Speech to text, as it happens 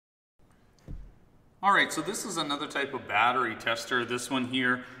All right, so this is another type of battery tester. This one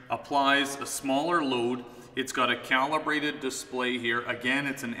here applies a smaller load. It's got a calibrated display here. Again,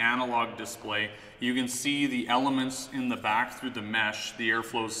 it's an analog display. You can see the elements in the back through the mesh, the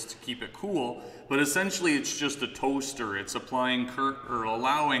airflows to keep it cool, but essentially it's just a toaster. It's applying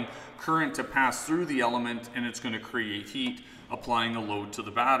allowing current to pass through the element, and it's going to create heat, applying a load to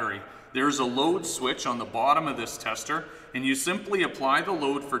the battery. There's a load switch on the bottom of this tester, and you simply apply the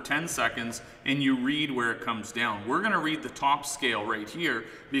load for 10 seconds and you read where it comes down. We're going to read the top scale right here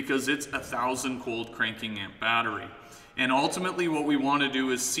because it's 1,000 cold cranking amp battery. And ultimately what we want to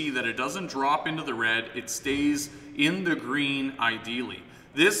do is see that it doesn't drop into the red, it stays in the green ideally.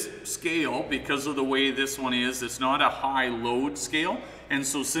 This scale, because of the way this one is, it's not a high load scale, and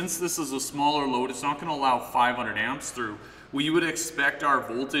so since this is a smaller load, it's not going to allow 500 amps through. We would expect our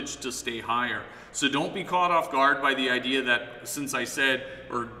voltage to stay higher. So don't be caught off guard by the idea that, since I said,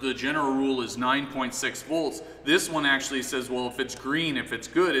 or the general rule is 9.6 volts, this one actually says, well, if it's green, if it's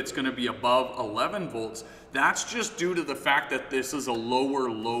good, it's going to be above 11 volts. That's just due to the fact that this is a lower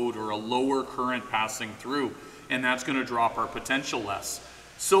load or a lower current passing through, and that's going to drop our potential less.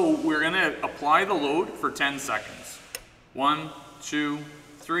 So we're going to apply the load for 10 seconds. 1, 2,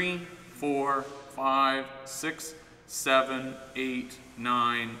 3, 4, 5, 6, 7, 8,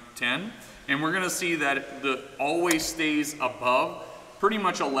 9, 10. And we're going to see that it always stays above pretty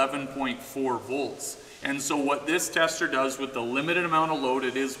much 11.4 volts. And so what this tester does with the limited amount of load,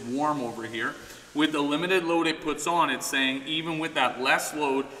 it is warm over here. With the limited load it puts on, it's saying even with that less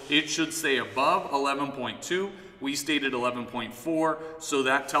load, it should stay above 11.2. We stated 11.4, so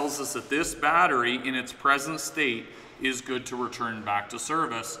that tells us that this battery in its present state is good to return back to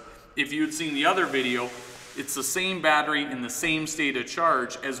service. If you'd seen the other video, it's the same battery in the same state of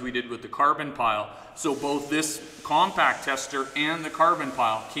charge as we did with the carbon pile. So both this compact tester and the carbon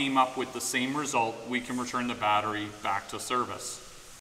pile came up with the same result. We can return the battery back to service.